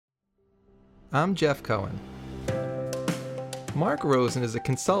I'm Jeff Cohen. Mark Rosen is a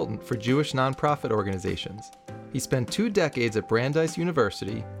consultant for Jewish nonprofit organizations. He spent 2 decades at Brandeis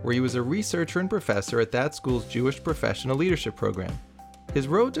University, where he was a researcher and professor at that school's Jewish Professional Leadership Program. His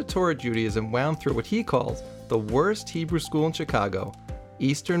road to Torah Judaism wound through what he calls the worst Hebrew school in Chicago,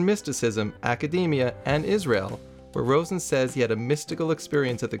 Eastern mysticism, academia, and Israel, where Rosen says he had a mystical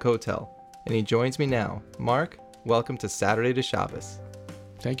experience at the Kotel. And he joins me now. Mark, welcome to Saturday to Shabbos.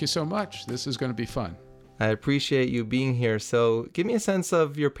 Thank you so much. This is going to be fun. I appreciate you being here. So give me a sense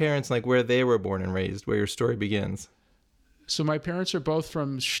of your parents, like where they were born and raised, where your story begins. So my parents are both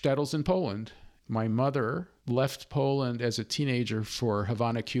from shtetls in Poland. My mother left Poland as a teenager for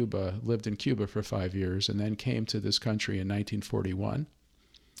Havana, Cuba, lived in Cuba for 5 years, and then came to this country in 1941.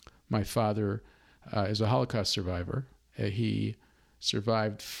 My father is a Holocaust survivor. He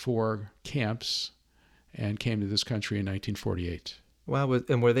survived 4 camps and came to this country in 1948. Wow,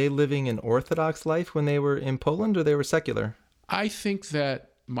 and were they living an Orthodox life when they were in Poland, or they were secular? I think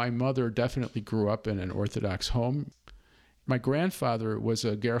that my mother definitely grew up in an Orthodox home. My grandfather was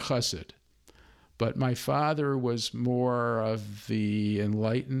a Ger Chassid, but my father was more of the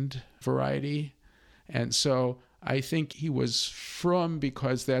enlightened variety. And so I think he was frum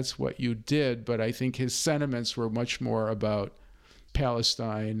because that's what you did, but I think his sentiments were much more about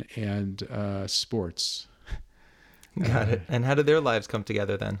Palestine and sports. Got it. And how did their lives come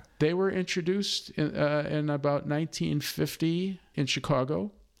together then? They were introduced in about 1950 in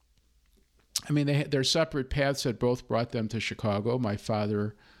Chicago. I mean, their separate paths had both brought them to Chicago. My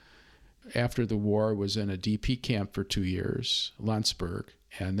father, after the war, was in a DP camp for 2 years, Landsberg.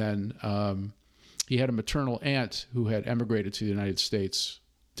 And then he had a maternal aunt who had emigrated to the United States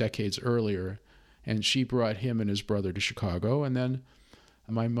decades earlier, and she brought him and his brother to Chicago. And then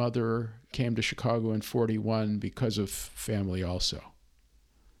my mother came to Chicago in 41 because of family also.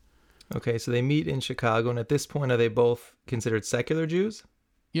 Okay, so they meet in Chicago, and at this point, are they both considered secular Jews?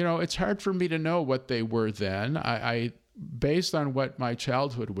 You know, it's hard for me to know what they were then. I based on what my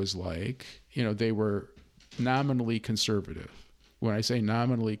childhood was like, you know, they were nominally conservative. When I say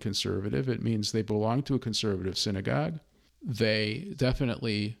nominally conservative, it means they belonged to a conservative synagogue. They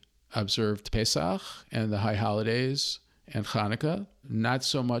definitely observed Pesach and the high holidays and Hanukkah, not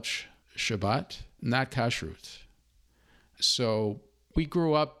so much Shabbat, not kashrut. So we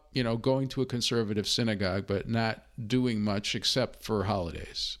grew up, you know, going to a conservative synagogue, but not doing much except for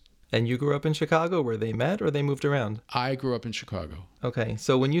holidays. And you grew up in Chicago where they met, or they moved around? I grew up in Chicago. Okay,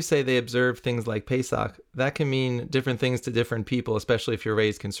 so when you say they observe things like Pesach, that can mean different things to different people, especially if you're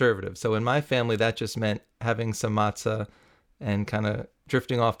raised conservative. So in my family, that just meant having some matzah and kind of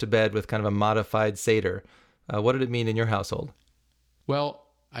drifting off to bed with kind of a modified Seder. What did it mean in your household? Well,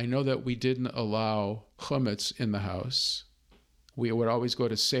 I know that we didn't allow chametz in the house. We would always go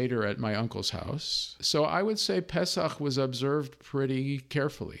to Seder at my uncle's house. So I would say Pesach was observed pretty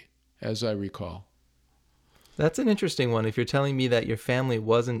carefully, as I recall. That's an interesting one. If you're telling me that your family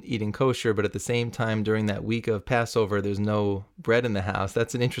wasn't eating kosher, but at the same time during that week of Passover, there's no bread in the house,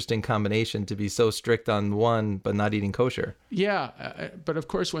 that's an interesting combination to be so strict on one, but not eating kosher. Yeah, but of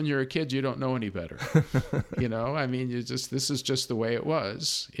course, when you're a kid, you don't know any better. You know, I mean, this is just the way it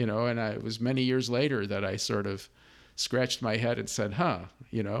was, you know, and it was many years later that I sort of scratched my head and said,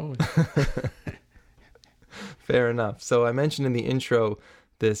 you know. Fair enough. So I mentioned in the intro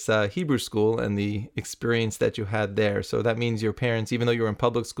this Hebrew school and the experience that you had there. So that means your parents, even though you were in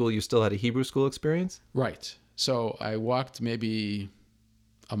public school, you still had a Hebrew school experience? Right. So I walked maybe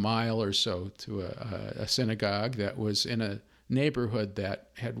a mile or so to a synagogue that was in a neighborhood that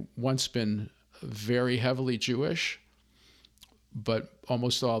had once been very heavily Jewish, but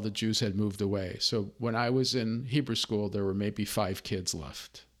almost all the Jews had moved away. So when I was in Hebrew school, there were maybe 5 kids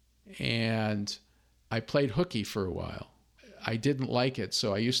left. And I played hooky for a while. I didn't like it,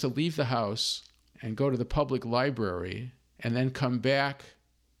 so I used to leave the house and go to the public library and then come back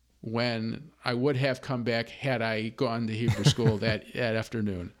when I would have come back had I gone to Hebrew school that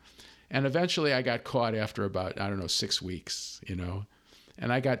afternoon. And eventually I got caught after about, 6 weeks, you know.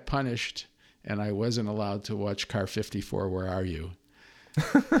 And I got punished, and I wasn't allowed to watch Car 54, Where Are You?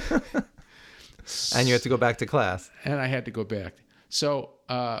 And you had to go back to class. And I had to go back. So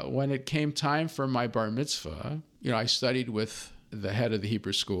when it came time for my bar mitzvah, you know, I studied with the head of the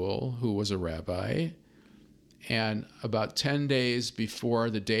Hebrew school, who was a rabbi. And about 10 days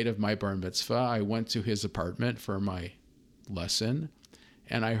before the date of my bar mitzvah, I went to his apartment for my lesson.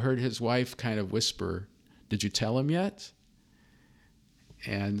 And I heard his wife kind of whisper, "Did you tell him yet?"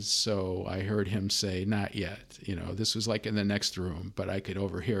 And so I heard him say, "Not yet." You know, this was like in the next room, but I could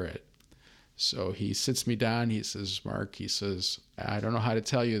overhear it. So he sits me down. He says, Mark, he says, I don't know how to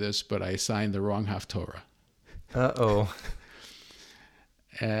tell you this, but I signed the wrong Haftorah. Uh-oh.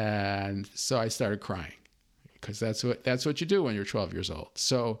 And so I started crying, because that's what you do when you're 12 years old.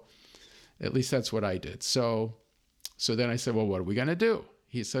 So at least that's what I did. So then I said, well, what are we going to do?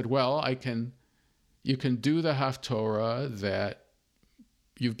 He said, well, you can do the Haftorah that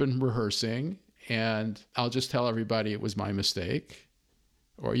you've been rehearsing, and I'll just tell everybody it was my mistake,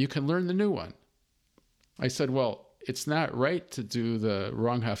 or you can learn the new one. I said, well, it's not right to do the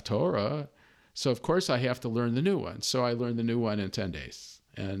wrong Haftorah, so of course I have to learn the new one. So I learned the new one in 10 days,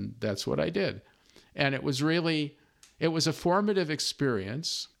 and that's what I did. And it was a formative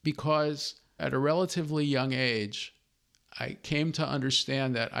experience, because at a relatively young age, I came to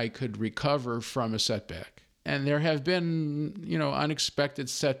understand that I could recover from a setback. And there have been, unexpected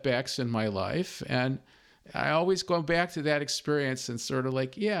setbacks in my life. And I always go back to that experience and sort of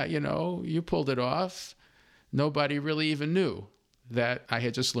like, yeah, you pulled it off. Nobody really even knew that I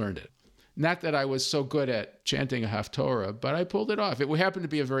had just learned it. Not that I was so good at chanting a Haftorah, but I pulled it off. It happened to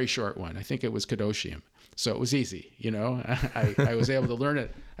be a very short one. I think it was Kedoshim. So it was easy, I was able to learn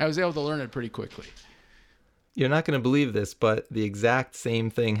it. I was able to learn it pretty quickly. You're not going to believe this, but the exact same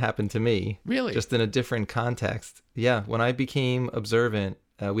thing happened to me. Really? Just in a different context. Yeah, when I became observant,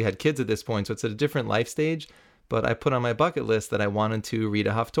 we had kids at this point, so it's at a different life stage, but I put on my bucket list that I wanted to read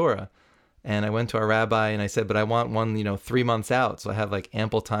a Haftorah. And I went to our rabbi and I said, but I want one, 3 months out, so I have like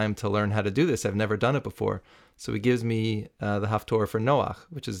ample time to learn how to do this. I've never done it before. So he gives me the Haftorah for Noach,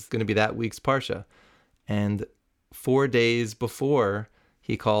 which is going to be that week's Parsha. And 4 days before,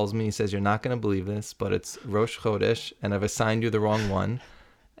 he calls me, he says, you're not going to believe this, but it's Rosh Chodesh, and I've assigned you the wrong one.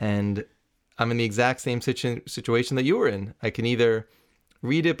 And I'm in the exact same situation that you were in. I can either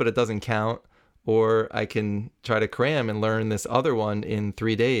read it, but it doesn't count, or I can try to cram and learn this other one in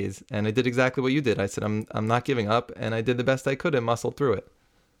 3 days. And I did exactly what you did. I said, I'm not giving up, and I did the best I could and muscled through it.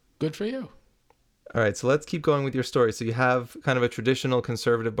 Good for you. All right, so let's keep going with your story. So you have kind of a traditional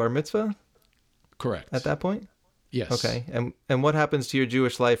conservative bar mitzvah? Correct. At that point? Yes. Okay. And what happens to your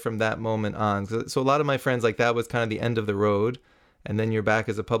Jewish life from that moment on? So a lot of my friends, like, that was kind of the end of the road, and then you're back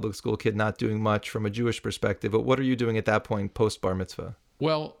as a public school kid not doing much from a Jewish perspective. But what are you doing at that point post bar mitzvah?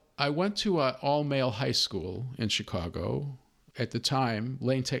 Well, I went to an all-male high school in Chicago. At the time,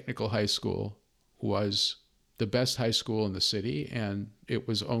 Lane Technical High School was the best high school in the city, and it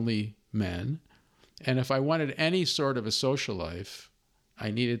was only men. And if I wanted any sort of a social life, I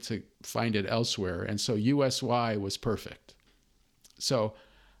needed to find it elsewhere. And so USY was perfect. So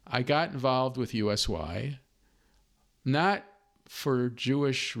I got involved with USY, not for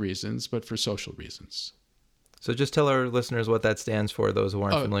Jewish reasons, but for social reasons. So just tell our listeners what that stands for, those who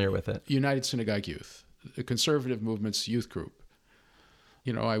aren't familiar with it. United Synagogue Youth, the conservative movement's youth group.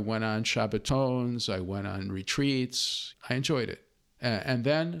 I went on Shabbatons, I went on retreats. I enjoyed it. And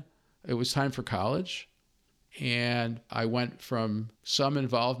then it was time for college. And I went from some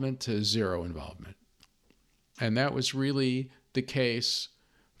involvement to zero involvement. And that was really the case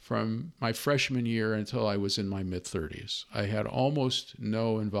from my freshman year until I was in my mid-30s. I had almost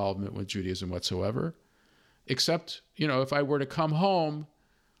no involvement with Judaism whatsoever, except, if I were to come home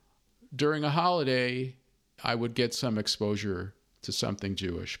during a holiday, I would get some exposure to something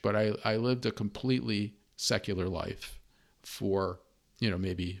Jewish. But I lived a completely secular life for,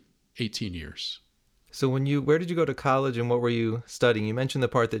 maybe 18 years. So where did you go to college and what were you studying? You mentioned the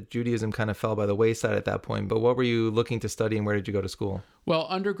part that Judaism kind of fell by the wayside at that point, but what were you looking to study and where did you go to school? Well,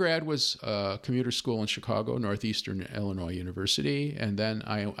 undergrad was a commuter school in Chicago, Northeastern Illinois University, and then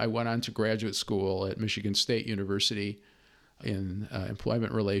I went on to graduate school at Michigan State University in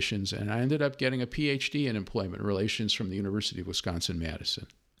employment relations, and I ended up getting a PhD in employment relations from the University of Wisconsin-Madison.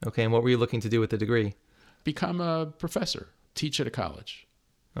 Okay, and what were you looking to do with the degree? Become a professor, teach at a college.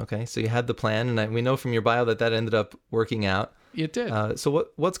 Okay, so you had the plan, and we know from your bio that ended up working out. It did. So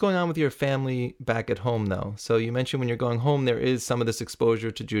what's going on with your family back at home, though? So you mentioned when you're going home, there is some of this exposure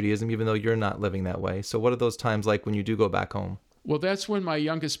to Judaism, even though you're not living that way. So what are those times like when you do go back home? Well, that's when my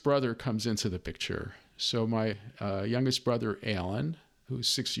youngest brother comes into the picture. So my youngest brother, Alan, who's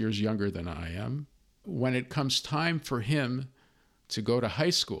 6 years younger than I am, when it comes time for him to go to high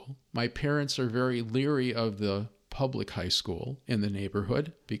school, my parents are very leery of the public high school in the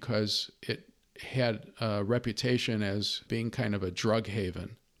neighborhood because it had a reputation as being kind of a drug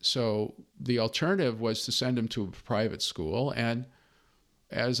haven. So the alternative was to send him to a private school. And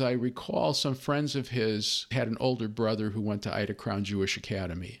as I recall, some friends of his had an older brother who went to Ida Crown Jewish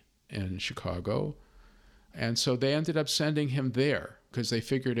Academy in Chicago. And so they ended up sending him there because they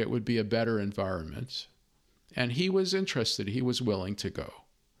figured it would be a better environment. And he was interested. He was willing to go.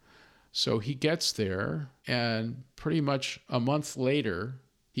 So he gets there, and pretty much a month later,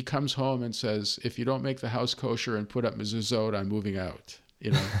 he comes home and says, if you don't make the house kosher and put up mezuzot, I'm moving out.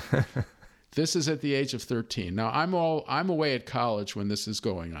 This is at the age of 13. Now, I'm away at college when this is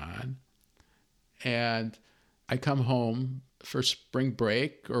going on, and I come home for spring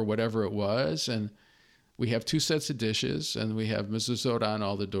break or whatever it was, and we have 2 sets of dishes, and we have mezuzot on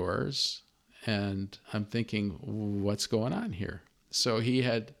all the doors, and I'm thinking, what's going on here? So he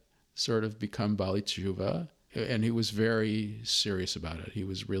had sort of become Bali Tshuva, and he was very serious about it. He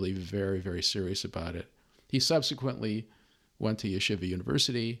was really very, very serious about it. He subsequently went to Yeshiva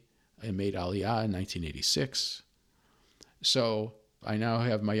University and made Aliyah in 1986. So I now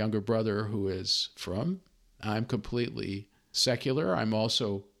have my younger brother who is frum. I'm completely secular. I'm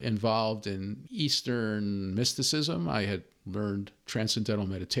also involved in Eastern mysticism. I had learned transcendental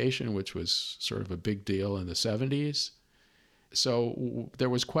meditation, which was sort of a big deal in the 70s. So there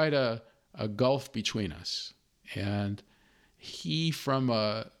was quite a gulf between us. And he, from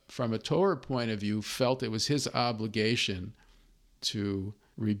a Torah point of view, felt it was his obligation to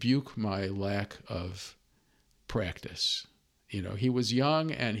rebuke my lack of practice. He was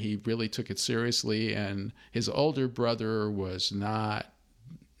young and he really took it seriously, and his older brother was not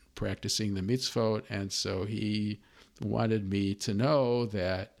practicing the mitzvot, and so he wanted me to know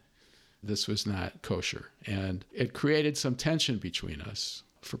that this was not kosher. And it created some tension between us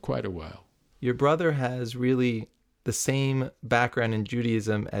for quite a while. Your brother has really the same background in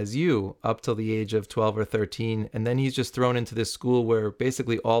Judaism as you up till the age of 12 or 13, and then he's just thrown into this school where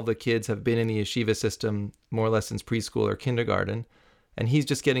basically all the kids have been in the yeshiva system more or less since preschool or kindergarten, and he's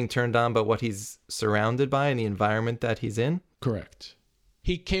just getting turned on by what he's surrounded by and the environment that he's in? Correct.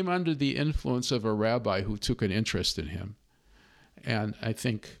 He came under the influence of a rabbi who took an interest in him, and I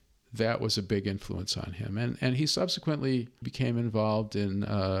think that was a big influence on him. And he subsequently became involved in,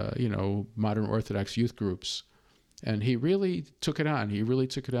 modern Orthodox youth groups. And he really took it on. He really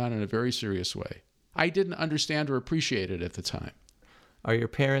took it on in a very serious way. I didn't understand or appreciate it at the time. Are your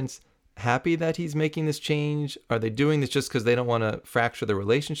parents happy that he's making this change? Are they doing this just because they don't want to fracture the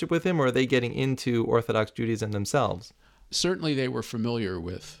relationship with him, or are they getting into Orthodox Judaism themselves? Certainly they were familiar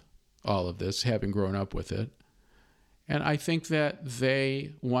with all of this, having grown up with it. And I think that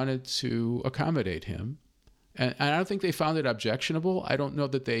they wanted to accommodate him. And I don't think they found it objectionable. I don't know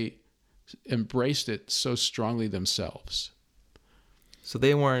that they embraced it so strongly themselves. So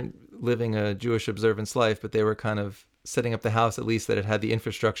they weren't living a Jewish observance life, but they were kind of setting up the house, at least that it had the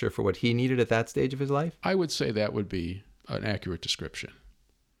infrastructure for what he needed at that stage of his life? I would say that would be an accurate description.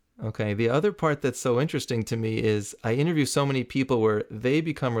 Okay. The other part that's so interesting to me is I interview so many people where they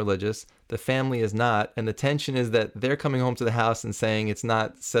become religious, the family is not, and the tension is that they're coming home to the house and saying it's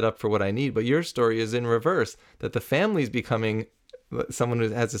not set up for what I need. But your story is in reverse, that the family's becoming someone who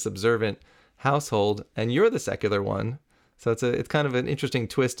has this observant household, and you're the secular one. So it's kind of an interesting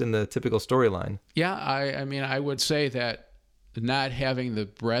twist in the typical storyline. Yeah, I mean, I would say that not having the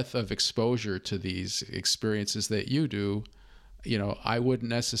breadth of exposure to these experiences that you do, I wouldn't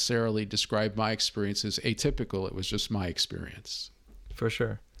necessarily describe my experience as atypical. It was just my experience. For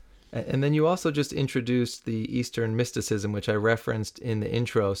sure. And then you also just introduced the Eastern mysticism, which I referenced in the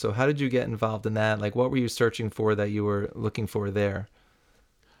intro. So how did you get involved in that? Like, what were you searching for that you were looking for there?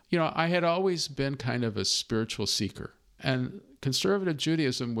 I had always been kind of a spiritual seeker. And conservative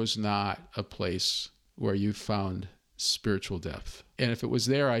Judaism was not a place where you found spiritual depth. And if it was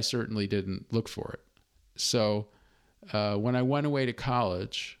there, I certainly didn't look for it. So when I went away to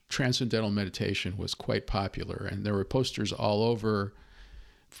college, transcendental meditation was quite popular. And there were posters all over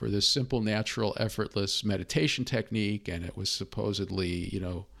for this simple, natural, effortless meditation technique. And it was supposedly,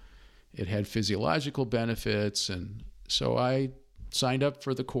 it had physiological benefits. And so I signed up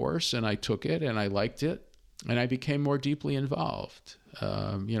for the course and I took it and I liked it. And I became more deeply involved.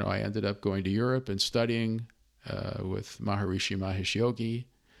 I ended up going to Europe and studying with Maharishi Mahesh Yogi.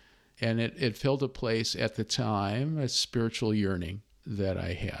 And it filled a place at the time, a spiritual yearning that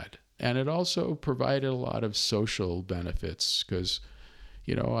I had. And it also provided a lot of social benefits because,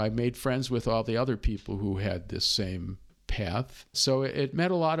 I made friends with all the other people who had this same path. So it met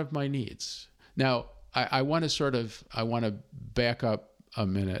a lot of my needs. Now, I want to back up a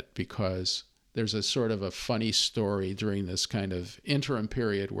minute because there's a sort of a funny story during this kind of interim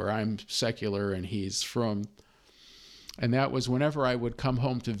period where I'm secular and he's frum. And that was whenever I would come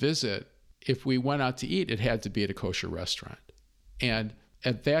home to visit, if we went out to eat, it had to be at a kosher restaurant. And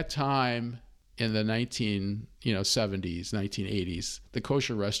at that time in the 1970s, 1980s, the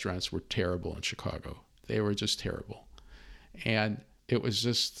kosher restaurants were terrible in Chicago. They were just terrible. And it was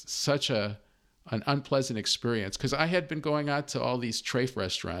just such a an unpleasant experience, because I had been going out to all these treif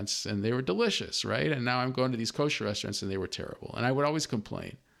restaurants and they were delicious, right? And now I'm going to these kosher restaurants and they were terrible. And I would always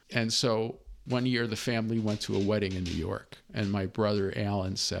complain. And so one year the family went to a wedding in New York, and my brother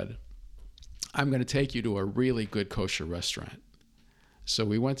Alan said, I'm going to take you to a really good kosher restaurant. So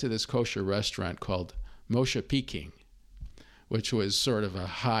we went to this kosher restaurant called Moshe Peking, which was sort of a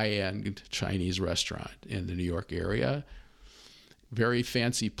high-end Chinese restaurant in the New York area. Very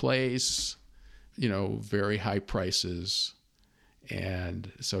fancy place, very high prices.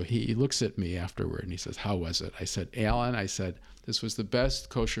 And so he looks at me afterward and he says, how was it? I said, Alan, this was the best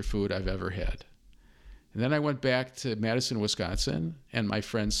kosher food I've ever had. And then I went back to Madison, Wisconsin, and my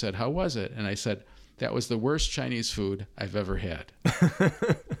friend said, how was it? And I said, that was the worst Chinese food I've ever had.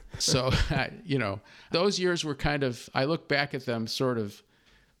 So, those years were I look back at them sort of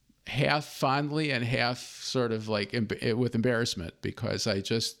half fondly and half sort of like with embarrassment, because I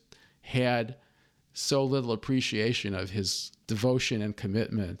just had so little appreciation of his devotion and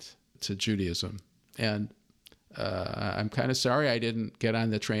commitment to Judaism. And I'm kind of sorry I didn't get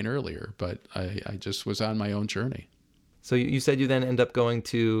on the train earlier, but I just was on my own journey. So you said you then end up going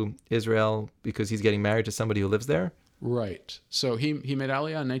to Israel because he's getting married to somebody who lives there? Right. So he made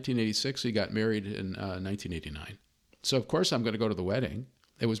Aliyah in 1986. He got married in 1989. So, of course, I'm going to go to the wedding.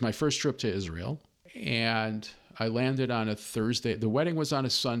 It was my first trip to Israel. And I landed on a Thursday. The wedding was on a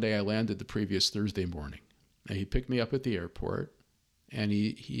Sunday. I landed the previous Thursday morning. And he picked me up at the airport. And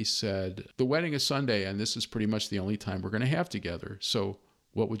he said, the wedding is Sunday, and this is pretty much the only time we're going to have together. So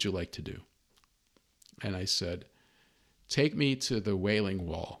what would you like to do? And I said, take me to the Wailing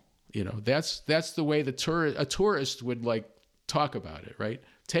Wall. That's the way a tourist would talk about it, right?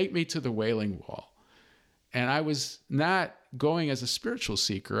 Take me to the Wailing Wall. And I was not going as a spiritual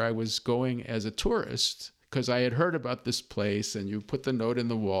seeker. I was going as a tourist, because I had heard about this place, and you put the note in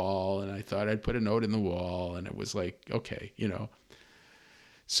the wall, and I thought I'd put a note in the wall, and it was like, okay,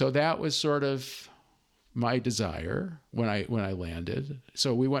 So that was sort of my desire when I landed.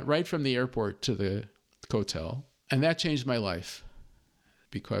 So we went right from the airport to the hotel, and that changed my life,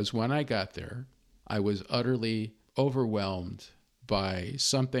 because when I got there, I was utterly overwhelmed by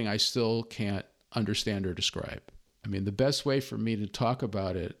something I still can't understand or describe. I mean, the best way for me to talk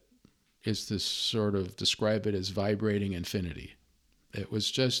about it is to sort of describe it as vibrating infinity. It was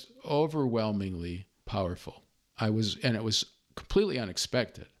just overwhelmingly powerful. And it was completely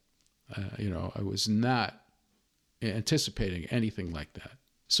unexpected. I was not anticipating anything like that.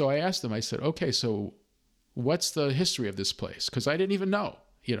 So I asked him, I said, okay, so what's the history of this place? Because I didn't even know.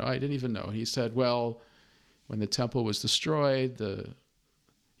 And he said, well, when the temple was destroyed,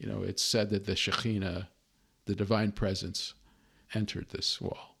 it's said that the Shekhinah, the divine presence, entered this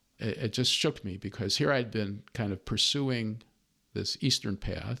wall. It just shook me, because here I'd been kind of pursuing this Eastern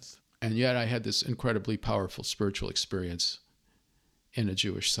path, and yet I had this incredibly powerful spiritual experience in a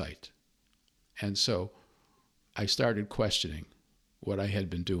Jewish site. And so I started questioning what I had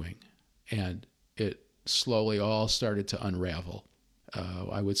been doing, and it slowly all started to unravel.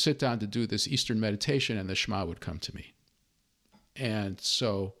 I would sit down to do this Eastern meditation, and the Shema would come to me. And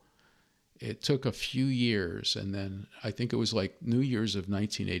so it took a few years, and then I think it was like New Year's of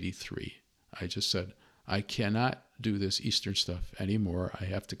 1983. I just said, I cannot do this Eastern stuff anymore. I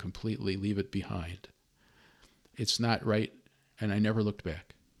have to completely leave it behind. It's not right, and I never looked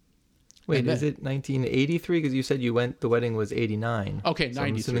back. Wait, is it 1983? Because you said the wedding was 89. Okay, so 93.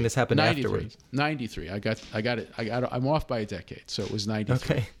 I'm assuming this happened 93. afterwards. 93. I got it. I'm off by a decade, so it was 93.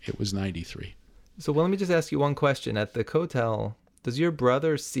 Okay. It was 93. So let me just ask you one question. At the Kotel, does your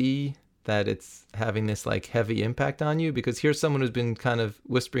brother see that it's having this heavy impact on you? Because here's someone who's been kind of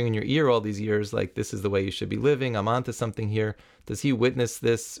whispering in your ear all these years, this is the way you should be living. I'm onto something here. Does he witness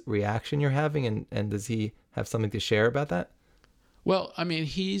this reaction you're having, and does he have something to share about that? Well, I mean,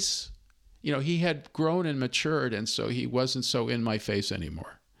 he had grown and matured, and so he wasn't so in my face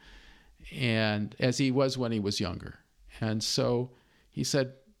anymore, and as he was when he was younger. And so he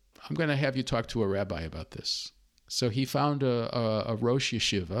said, I'm going to have you talk to a rabbi about this. So he found a Rosh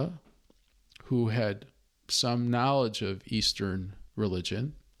Yeshiva who had some knowledge of Eastern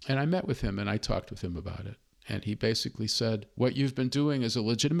religion, and I met with him and I talked with him about it. And he basically said, what you've been doing is a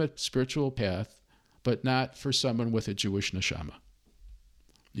legitimate spiritual path, but not for someone with a Jewish neshama.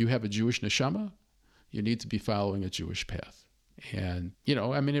 You have a Jewish neshama, you need to be following a Jewish path. And,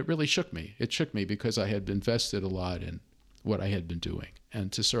 it really shook me. It shook me because I had invested a lot in what I had been doing.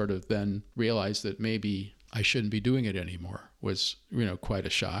 And to sort of then realize that maybe I shouldn't be doing it anymore was, quite a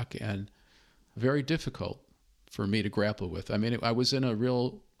shock and very difficult for me to grapple with. I mean, I was in a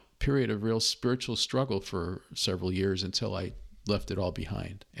real period of real spiritual struggle for several years until I left it all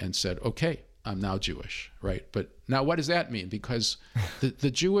behind and said, okay, I'm now Jewish, right? But now what does that mean? Because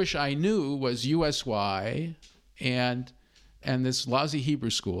the Jewish I knew was USY and this lousy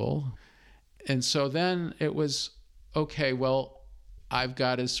Hebrew school. And so then it was, okay, well, I've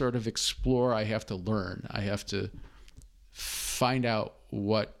got to sort of explore. I have to learn. I have to find out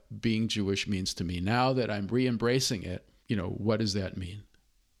what being Jewish means to me. Now that I'm re-embracing it, what does that mean?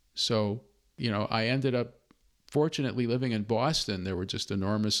 So, I ended up fortunately living in Boston. There were just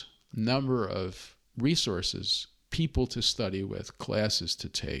enormous number of resources, people to study with, classes to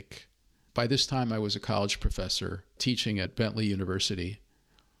take. By this time, I was a college professor teaching at Bentley University.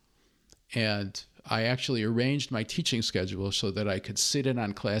 And I actually arranged my teaching schedule so that I could sit in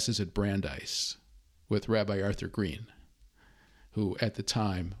on classes at Brandeis with Rabbi Arthur Green, who at the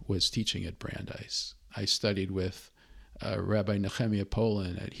time was teaching at Brandeis. I studied with Rabbi Nehemiah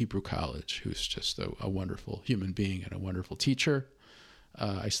Polin at Hebrew College, who's just a wonderful human being and a wonderful teacher.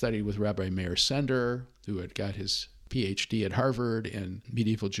 I studied with Rabbi Meir Sender, who had got his PhD at Harvard in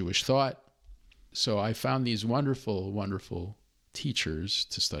medieval Jewish thought. So I found these wonderful, wonderful teachers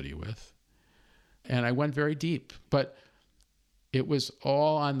to study with. And I went very deep. But it was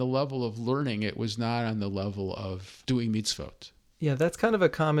all on the level of learning. It was not on the level of doing mitzvot. Yeah, that's kind of a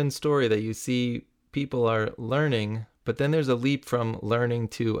common story that you see people are learning, but then there's a leap from learning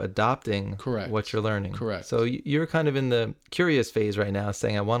to adopting what you're learning. Correct. So you're kind of in the curious phase right now,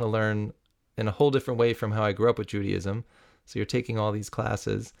 saying, I want to learn in a whole different way from how I grew up with Judaism. So you're taking all these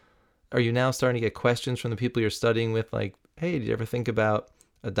classes. Are you now starting to get questions from the people you're studying with, like, hey, did you ever think about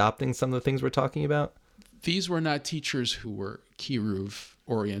adopting some of the things we're talking about? These were not teachers who were kiruv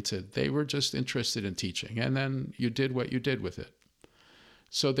oriented. They were just interested in teaching. And then you did what you did with it.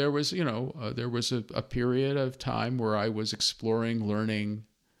 So there was, there was a period of time where I was exploring, learning.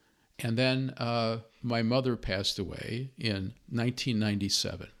 And then my mother passed away in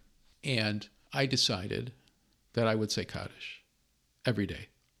 1997. And I decided that I would say Kaddish every day.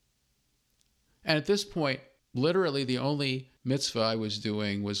 And at this point, literally the only mitzvah I was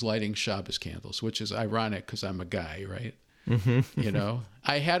doing was lighting Shabbos candles, which is ironic because I'm a guy, right? Mm-hmm.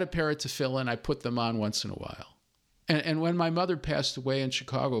 I had a pair of tefillin. I put them on once in a while. And when my mother passed away in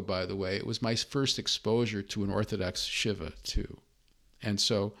Chicago, by the way, it was my first exposure to an Orthodox shiva, too. And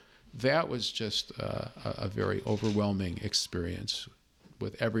so that was just a very overwhelming experience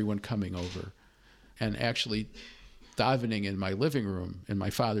with everyone coming over and actually davening in my living room, in my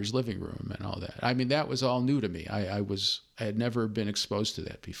father's living room and all that. I mean, that was all new to me. I had never been exposed to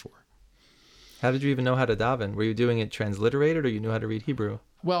that before. How did you even know how to daven? Were you doing it transliterated or you knew how to read Hebrew?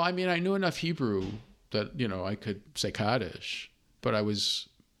 Well, I mean, I knew enough Hebrew that, I could say Kaddish, but I was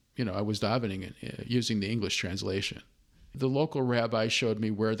davening using the English translation. The local rabbi showed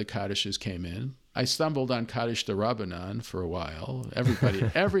me where the Kaddishes came in. I stumbled on Kaddish D'Rabbanan for a while.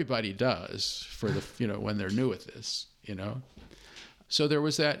 Everybody does for when they're new at this, So there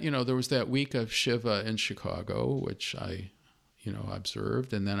was that week of Shiva in Chicago, which I,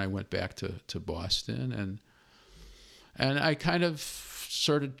 observed, and then I went back to Boston and I kind of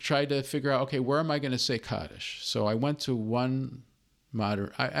sort of tried to figure out, okay, where am I going to say Kaddish? So I went to one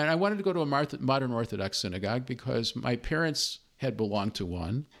I wanted to go to a modern Orthodox synagogue because my parents had belonged to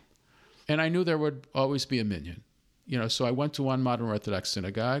one, and I knew there would always be a minyan. So I went to one modern Orthodox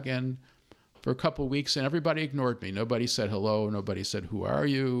synagogue, and for a couple of weeks, and everybody ignored me. Nobody said hello. Nobody said, who are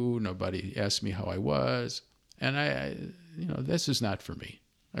you? Nobody asked me how I was. And I this is not for me.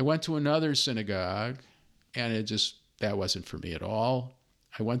 I went to another synagogue, and that wasn't for me at all.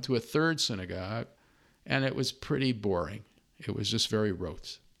 I went to a third synagogue, and it was pretty boring. It was just very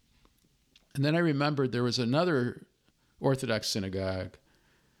rote. And then I remembered there was another Orthodox synagogue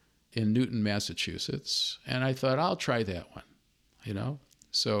in Newton, Massachusetts, and I thought, I'll try that one,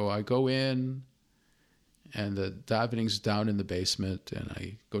 So I go in, and the davening's down in the basement, and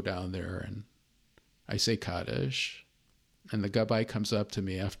I go down there, and I say Kaddish, and the gabbai comes up to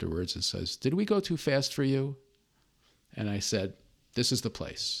me afterwards and says, did we go too fast for you? And I said, this is the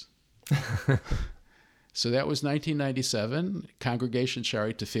place. So that was 1997, Congregation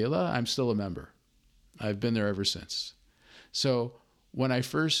Shari Tefillah. I'm still a member. I've been there ever since. So when I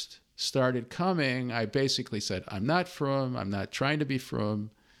first started coming, I basically said, I'm not frum. I'm not trying to be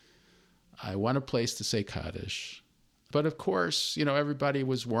frum. I want a place to say Kaddish. But of course, everybody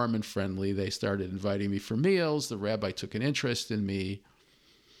was warm and friendly. They started inviting me for meals. The rabbi took an interest in me.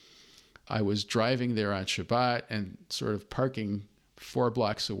 I was driving there on Shabbat and sort of parking 4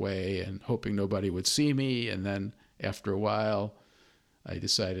 blocks away and hoping nobody would see me. And then after a while, I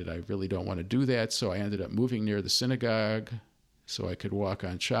decided I really don't want to do that. So I ended up moving near the synagogue so I could walk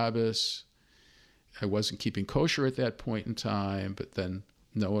on Shabbos. I wasn't keeping kosher at that point in time, but then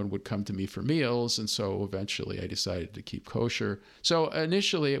no one would come to me for meals. And so eventually I decided to keep kosher. So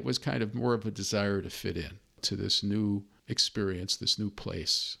initially it was kind of more of a desire to fit in to this new experience, this new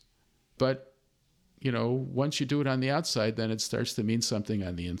place. But, once you do it on the outside, then it starts to mean something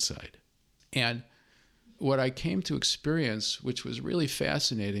on the inside. And what I came to experience, which was really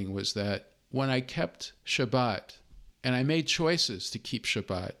fascinating, was that when I kept Shabbat and I made choices to keep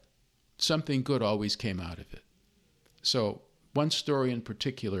Shabbat, something good always came out of it. So one story in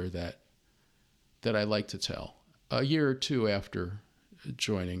particular that I like to tell. A year or two after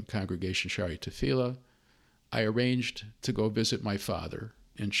joining Congregation Shari Tefillah, I arranged to go visit my father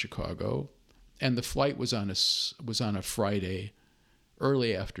in Chicago, and the flight was on a Friday,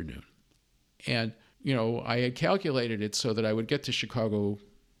 early afternoon. And, I had calculated it so that I would get to Chicago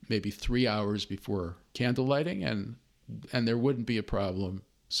maybe 3 hours before candle lighting, and there wouldn't be a problem.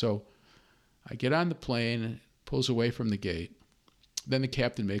 So I get on the plane, pulls away from the gate. Then the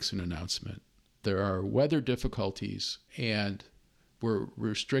captain makes an announcement. There are weather difficulties, and we're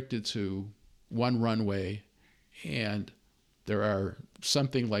restricted to one runway, and there are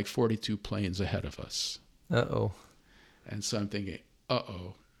something like 42 planes ahead of us. Uh-oh. And so I'm thinking,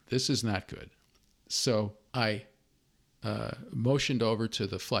 this is not good. So I motioned over to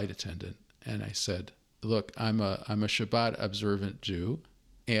the flight attendant, and I said, look, I'm a Shabbat observant Jew,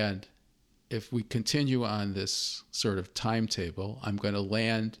 and if we continue on this sort of timetable, I'm going to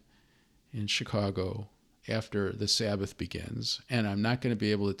land in Chicago after the Sabbath begins, and I'm not going to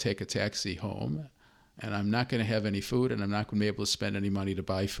be able to take a taxi home, and I'm not going to have any food, and I'm not going to be able to spend any money to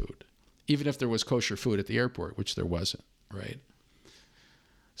buy food, even if there was kosher food at the airport, which there wasn't, right?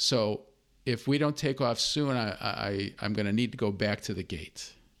 So if we don't take off soon, I'm going to need to go back to the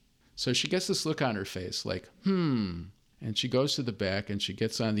gate. So she gets this look on her face like, And she goes to the back and she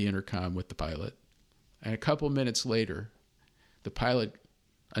gets on the intercom with the pilot. And a couple minutes later, the pilot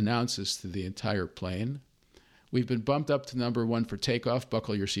announces to the entire plane, we've been bumped up to number 1 for takeoff,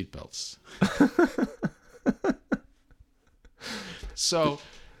 buckle your seatbelts.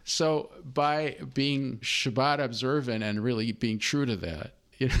 So by being Shabbat observant and really being true to that,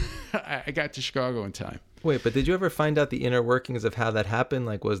 I got to Chicago in time. Wait, but did you ever find out the inner workings of how that happened?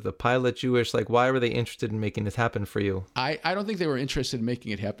 Like, was the pilot Jewish? Like, why were they interested in making this happen for you? I don't think they were interested in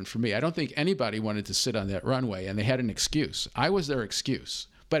making it happen for me. I don't think anybody wanted to sit on that runway, and they had an excuse. I was their excuse,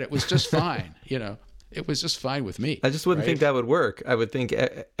 but it was just fine. It was just fine with me. I just wouldn't think that would work. I would think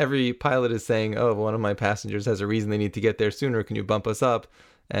every pilot is saying, one of my passengers has a reason they need to get there sooner. Can you bump us up?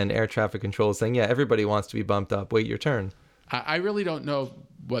 And air traffic control is saying, yeah, everybody wants to be bumped up. Wait your turn. I really don't know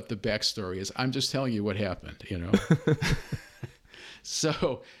what the backstory is. I'm just telling you what happened,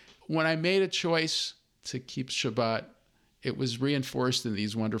 So when I made a choice to keep Shabbat, it was reinforced in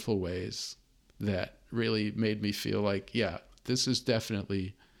these wonderful ways that really made me feel like, yeah, this is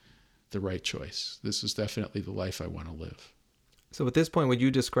definitely the right choice. This is definitely the life I want to live. So at this point, would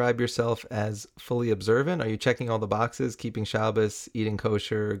you describe yourself as fully observant? Are you checking all the boxes, keeping Shabbos, eating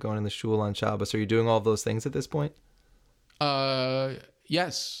kosher, going in the shul on Shabbos? Are you doing all those things at this point?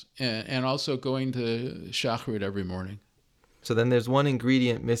 Yes, and also going to Shacharit every morning. So then there's one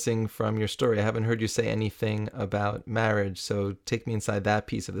ingredient missing from your story. I haven't heard you say anything about marriage, so take me inside that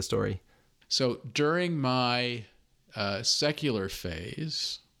piece of the story. So during my secular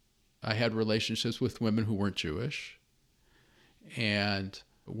phase, I had relationships with women who weren't Jewish. And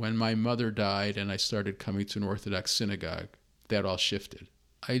when my mother died and I started coming to an Orthodox synagogue, that all shifted.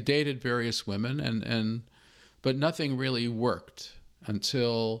 I dated various women, but nothing really worked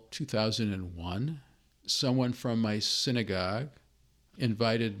until 2001. Someone from my synagogue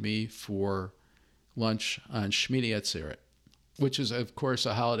invited me for lunch on Shmini Atzeret, which is, of course,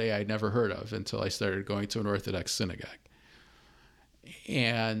 a holiday I'd never heard of until I started going to an Orthodox synagogue.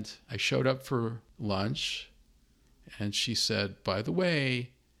 And I showed up for lunch, and she said, by the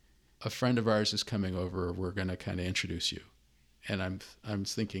way, a friend of ours is coming over. We're going to kind of introduce you. And I'm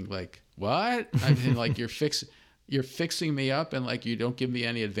thinking, like, what? I mean, like, you're fixing me up, and like you don't give me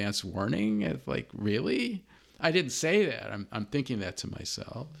any advance warning. It's like, really? I didn't say that. I'm thinking that to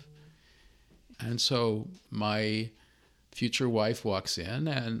myself. And so my future wife walks in,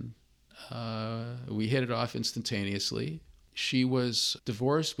 and we hit it off instantaneously. She was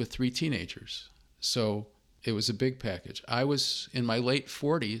divorced with 3 teenagers, so it was a big package. I was in my late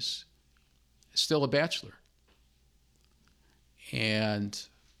 40s, still a bachelor. And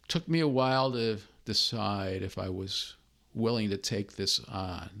took me a while to decide if I was willing to take this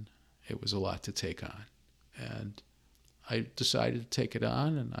on. It was a lot to take on. And I decided to take it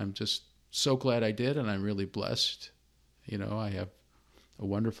on, and I'm just so glad I did, and I'm really blessed. I have a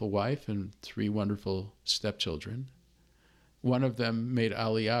wonderful wife and 3 wonderful stepchildren One of them made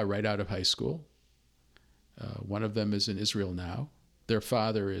Aliyah right out of high school. One of them is in Israel now. Their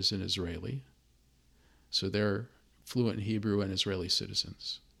father is an Israeli. So they're fluent in Hebrew and Israeli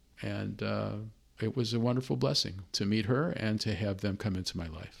citizens. And it was a wonderful blessing to meet her and to have them come into my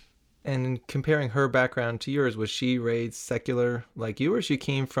life. And in comparing her background to yours, was she raised secular like you, or she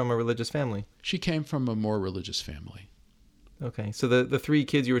came from a religious family? She came from a more religious family. Okay, so the three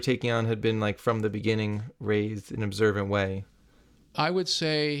kids you were taking on had been like from the beginning raised in an observant way. I would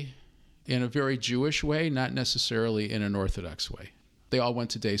say in a very Jewish way, not necessarily in an Orthodox way. They all went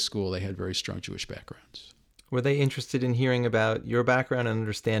to day school. They had very strong Jewish backgrounds. Were they interested in hearing about your background and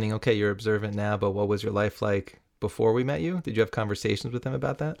understanding, okay, you're observant now, but what was your life like before we met you? Did you have conversations with them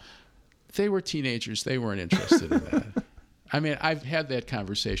about that? They were teenagers. They weren't interested in that. I mean, I've had that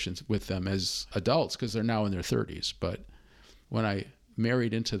conversation with them as adults because they're now in their 30s. But when I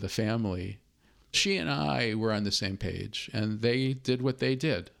married into the family, she and I were on the same page, and they did what they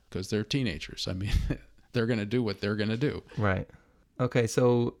did because they're teenagers. I mean, they're going to do what they're going to do. Right. Okay,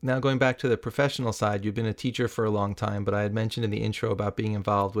 so now going back to the professional side, you've been a teacher for a long time, but I had mentioned in the intro about being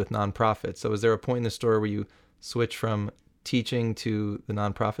involved with nonprofits. So is there a point in the story where you switch from teaching to the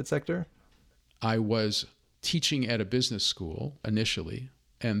nonprofit sector? I was teaching at a business school initially,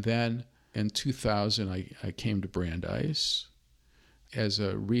 and then in 2000, I came to Brandeis as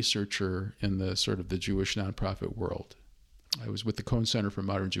a researcher in the sort of the Jewish nonprofit world. I was with the Cohen Center for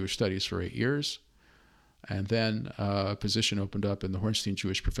Modern Jewish Studies for 8 years, and then a position opened up in the Hornstein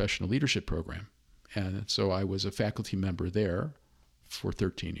Jewish Professional Leadership Program. And so I was a faculty member there for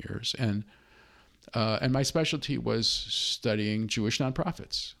 13 years. And my specialty was studying Jewish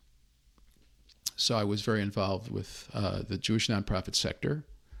nonprofits. So I was very involved with the Jewish nonprofit sector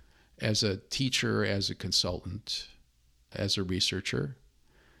as a teacher, as a consultant, as a researcher.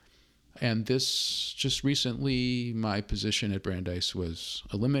 And this just recently, my position at Brandeis was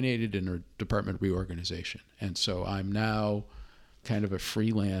eliminated in a department reorganization. And so I'm now kind of a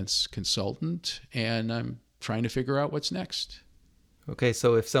freelance consultant, and I'm trying to figure out what's next. Okay,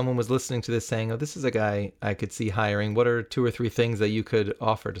 so if someone was listening to this saying, oh, this is a guy I could see hiring, what are 2 or 3 things that you could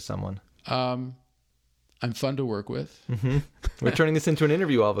offer to someone? I'm fun to work with. Mm-hmm. We're turning this into an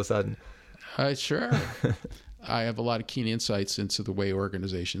interview all of a sudden. Sure. I have a lot of keen insights into the way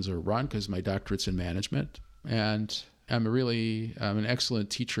organizations are run because my doctorate's in management. And I'm an excellent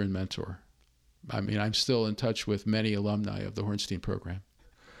teacher and mentor. I mean, I'm still in touch with many alumni of the Hornstein program.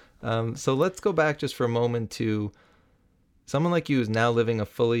 So let's go back just for a moment to someone like you is now living a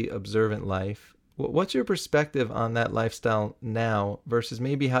fully observant life. What's your perspective on that lifestyle now versus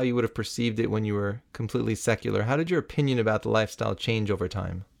maybe how you would have perceived it when you were completely secular? How did your opinion about the lifestyle change over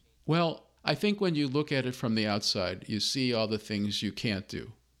time? Well, I think when you look at it from the outside, you see all the things you can't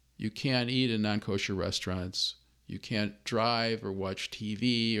do. You can't eat in non-kosher restaurants. You can't drive or watch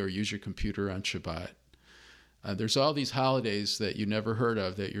TV or use your computer on Shabbat. There's all these holidays that you never heard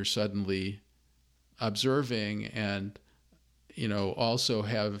of that you're suddenly observing and, also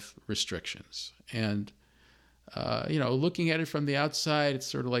have restrictions. And, looking at it from the outside, it's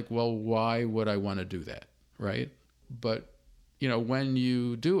sort of like, well, why would I want to do that, right? But, when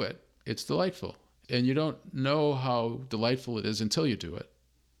you do it, it's delightful. And you don't know how delightful it is until you do it.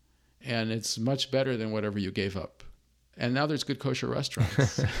 And it's much better than whatever you gave up. And now there's good kosher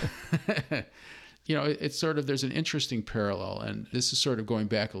restaurants. It's sort of, there's an interesting parallel. And this is sort of going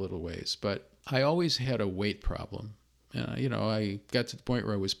back a little ways. But I always had a weight problem. I got to the point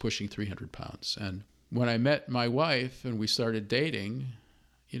where I was pushing 300 pounds. And when I met my wife and we started dating,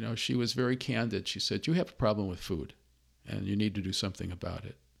 she was very candid. She said, you have a problem with food and you need to do something about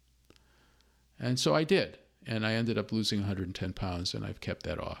it. And so I did. And I ended up losing 110 pounds and I've kept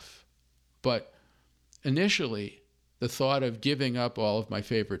that off. But initially, the thought of giving up all of my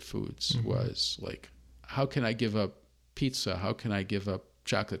favorite foods was like, how can I give up pizza? How can I give up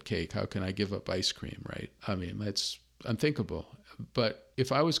chocolate cake? How can I give up ice cream, right? I mean, that's unthinkable. But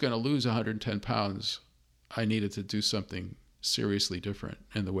if I was going to lose 110 pounds, I needed to do something seriously different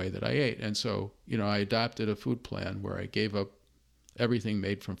in the way that I ate. And so, I adopted a food plan where I gave up everything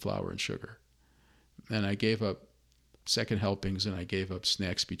made from flour and sugar. And I gave up second helpings and I gave up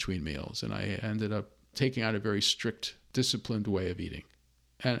snacks between meals. And I ended up taking on a very strict, disciplined way of eating,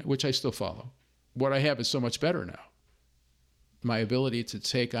 and which I still follow. What I have is so much better now. My ability to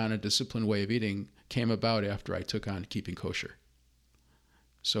take on a disciplined way of eating came about after I took on keeping kosher.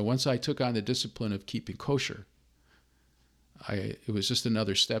 So once I took on the discipline of keeping kosher, it was just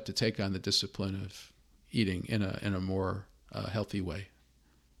another step to take on the discipline of eating in a more healthy way.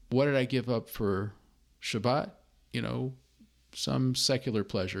 What did I give up for Shabbat? Some secular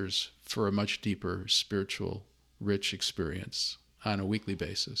pleasures for a much deeper spiritual rich experience on a weekly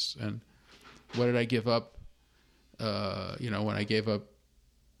basis. And what did I give up? When I gave up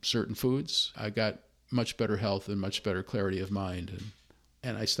certain foods, I got much better health and much better clarity of mind,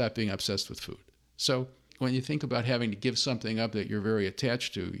 and I stopped being obsessed with food. So when you think about having to give something up that you're very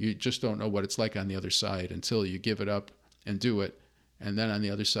attached to, you just don't know what it's like on the other side until you give it up and do it. And then on the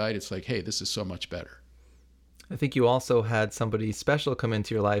other side, it's like, hey, this is so much better. I think you also had somebody special come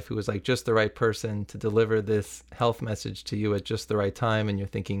into your life who was like just the right person to deliver this health message to you at just the right time. And you're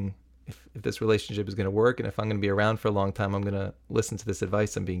thinking, if this relationship is going to work and if I'm going to be around for a long time, I'm going to listen to this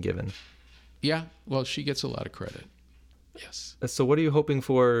advice I'm being given. Yeah, well, she gets a lot of credit. Yes. So what are you hoping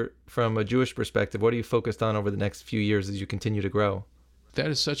for from a Jewish perspective? What are you focused on over the next few years as you continue to grow? That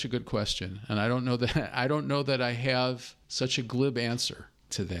is such a good question. And I don't know that I have such a glib answer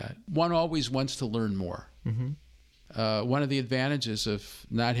to that. One always wants to learn more. Mm-hmm. One of the advantages of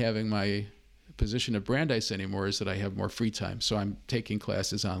not having my position at Brandeis anymore is that I have more free time. So I'm taking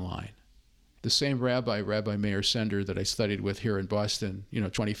classes online. The same Rabbi Meir Sender that I studied with here in Boston,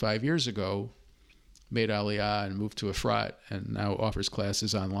 25 years ago, made Aliyah and moved to Efrat and now offers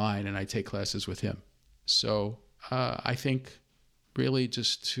classes online, and I take classes with him. So I think really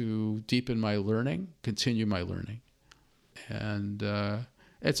just to deepen my learning, continue my learning. And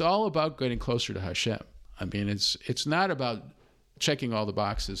it's all about getting closer to Hashem. I mean, it's not about checking all the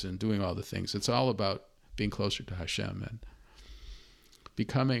boxes and doing all the things. It's all about being closer to Hashem. And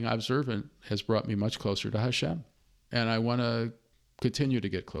becoming observant has brought me much closer to Hashem. And I want to continue to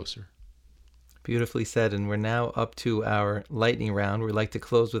get closer. Beautifully said. And we're now up to our lightning round. We'd like to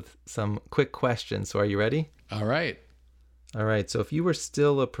close with some quick questions. So are you ready? All right. All right. So if you were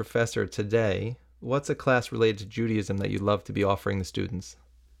still a professor today, what's a class related to Judaism that you'd love to be offering the students?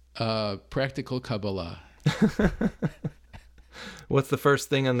 Practical Kabbalah. What's the first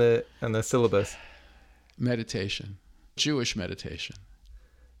thing on the syllabus? Meditation. Jewish meditation.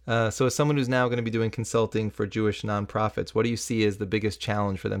 So as someone who's now going to be doing consulting for Jewish nonprofits, what do you see as the biggest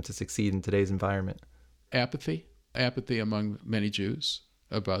challenge for them to succeed in today's environment? Apathy. Apathy among many Jews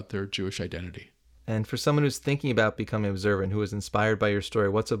about their Jewish identity. And for someone who's thinking about becoming observant, who is inspired by your story,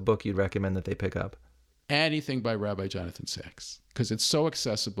 what's a book you'd recommend that they pick up? Anything by Rabbi Jonathan Sacks, because it's so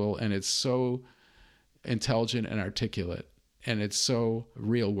accessible and it's so intelligent and articulate, and it's so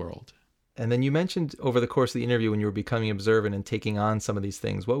real world. And then you mentioned over the course of the interview when you were becoming observant and taking on some of these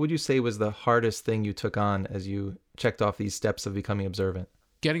things, what would you say was the hardest thing you took on as you checked off these steps of becoming observant?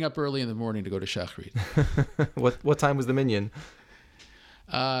 Getting up early in the morning to go to Shachrit. What time was the minyan?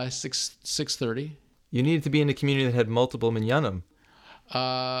 6:30. You needed to be in a community that had multiple minyanim.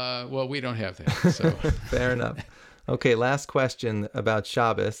 Well, we don't have that. So. Fair enough. Okay, last question about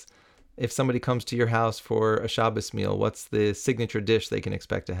Shabbos. If somebody comes to your house for a Shabbos meal, what's the signature dish they can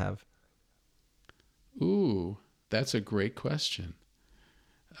expect to have? Ooh, that's a great question.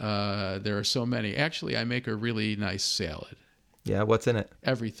 There are so many. Actually, I make a really nice salad. Yeah, what's in it?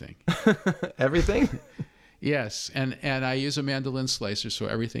 Everything. Everything? Yes, and I use a mandolin slicer, so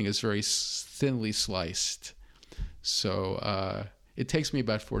everything is very thinly sliced. So it takes me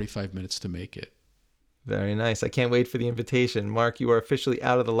about 45 minutes to make it. Very nice. I can't wait for the invitation. Mark, you are officially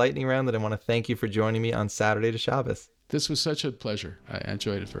out of the lightning round, and I want to thank you for joining me on Saturday to Shabbos. This was such a pleasure. I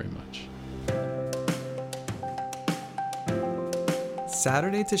enjoyed it very much.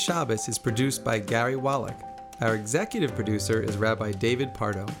 Saturday to Shabbos is produced by Gary Wallach. Our executive producer is Rabbi David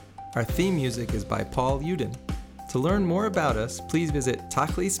Pardo. Our theme music is by Paul Uden. To learn more about us, please visit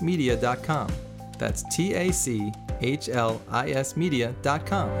tachlismedia.com. That's TACHLIS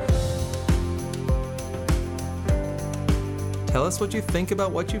media.com. Tell us what you think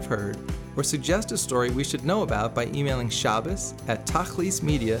about what you've heard, or suggest a story we should know about by emailing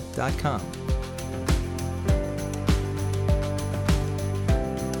shabbos@tachlismedia.com.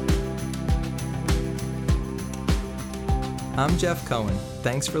 I'm Jeff Cohen.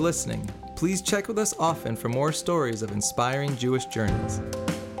 Thanks for listening. Please check with us often for more stories of inspiring Jewish journeys.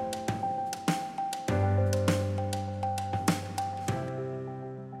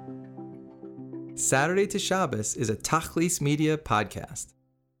 Saturday to Shabbos is a Tachlis Media podcast.